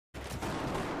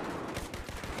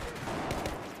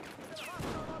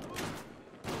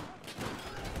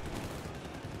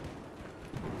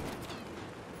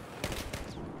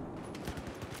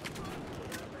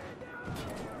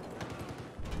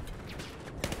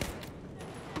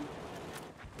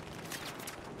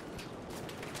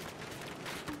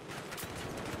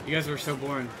You guys were so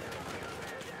boring.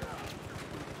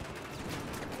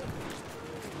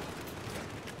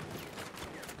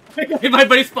 My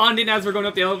buddy spawned in as we're going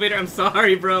up the elevator. I'm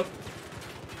sorry, bro.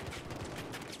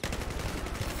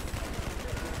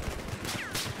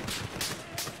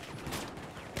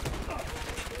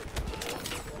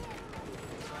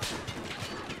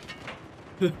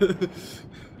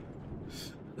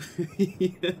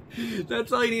 Yeah,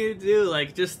 that's all you need to do.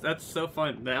 Like, just that's so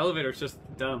fun. The elevator's just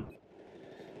dumb.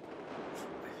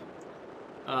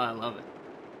 Oh, I love it.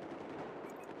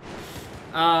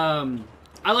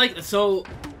 I like so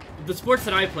the sports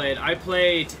that I played.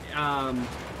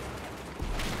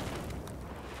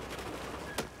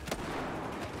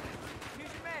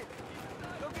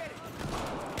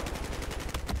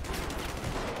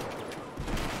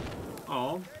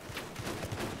 Oh.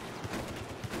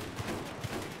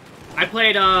 I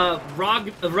played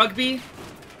rugby.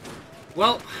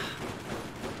 Well,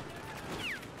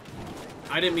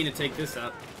 I didn't mean to take this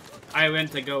up. I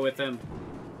went to go with them.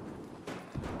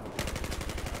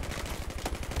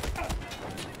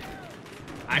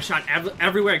 I shot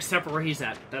everywhere except for where he's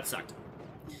at. That sucked.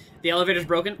 The elevator's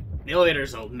broken. The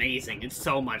elevator's amazing. It's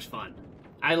so much fun.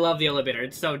 I love the elevator.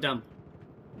 It's so dumb.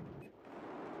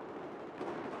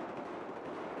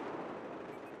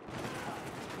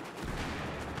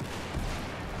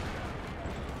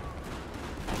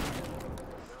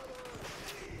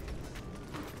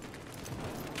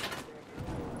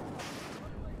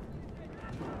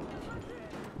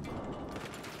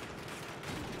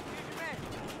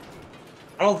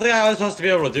 I don't think I was supposed to be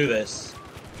able to do this.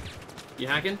 You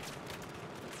hacking?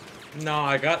 No,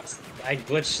 I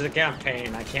glitched the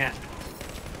campaign. I can't.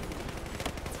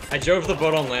 I drove the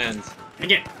boat on land.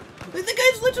 Again. The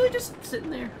guy's literally just sitting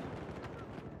there.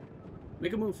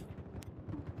 Make a move.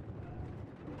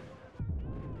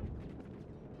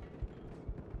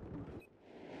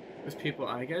 There's people,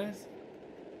 I guess.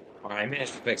 Alright, I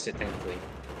managed to fix it, thankfully.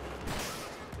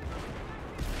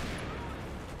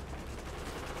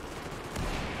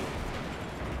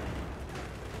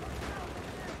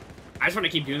 I just want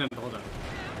to keep doing that the whole time.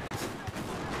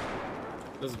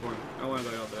 This is boring. I don't want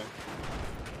to go out there.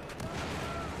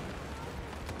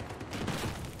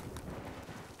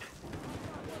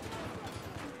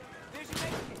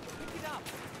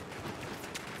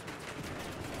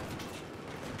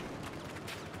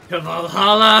 To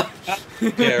Valhalla!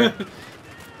 There.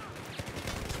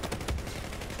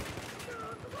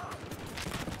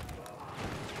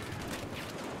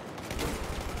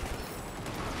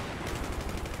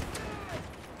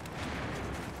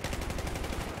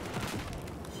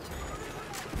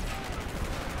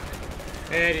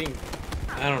 Heading.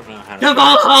 I don't know how to. To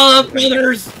Valhalla,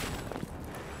 brothers!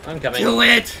 I'm coming. Do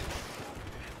it!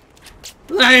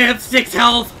 I have 6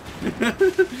 health!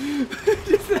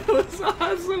 That was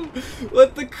awesome!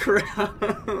 What the crap?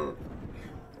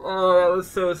 Oh, that was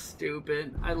so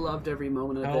stupid. I loved every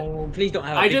moment of it. Oh, please don't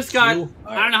have a I big just got, queue.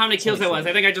 I don't know how many kills that was.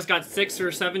 I think I just got 6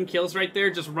 or 7 kills right there,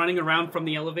 just running around from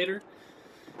the elevator.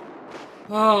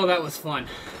 Oh, that was fun.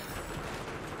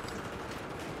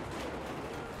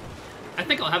 I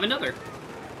think I'll have another.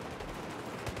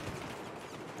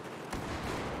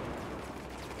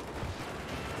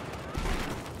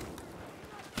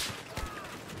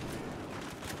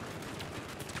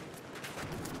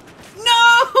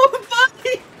 No,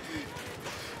 buddy!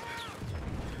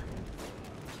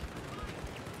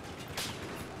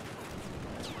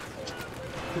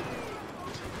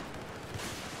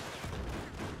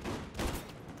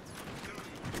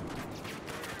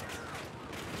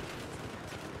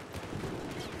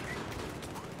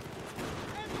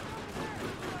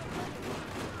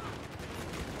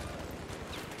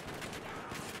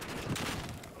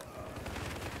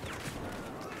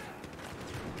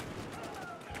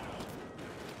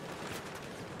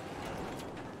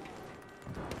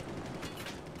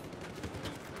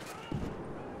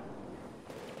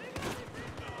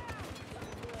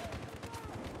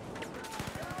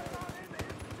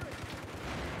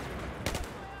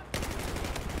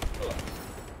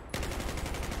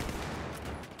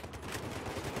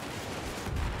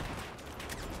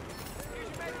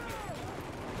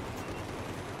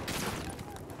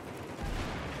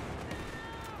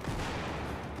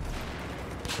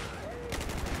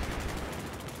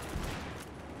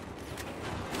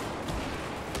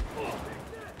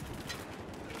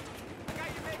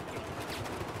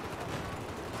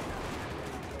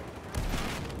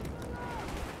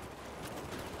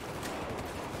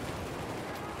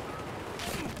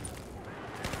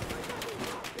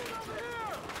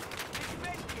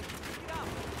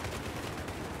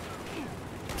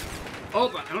 Oh,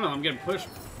 I don't know, I'm getting pushed.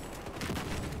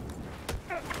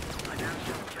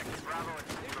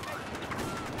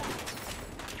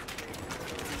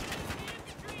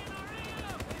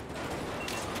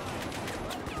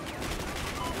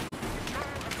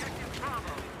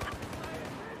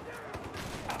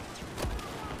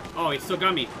 Oh, he still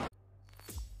got me.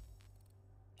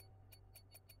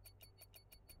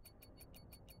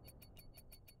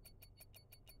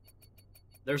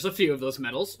 There's a few of those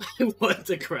medals. What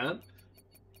the crap?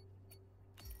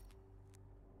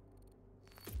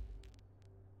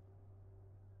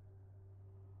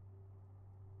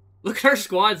 Look, our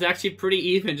squad's actually pretty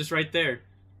even just right there.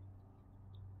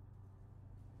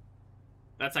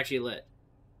 That's actually lit.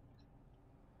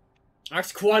 Our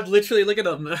squad literally, look at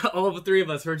them. All of the three of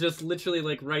us, we're just literally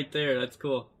like right there. That's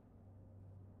cool.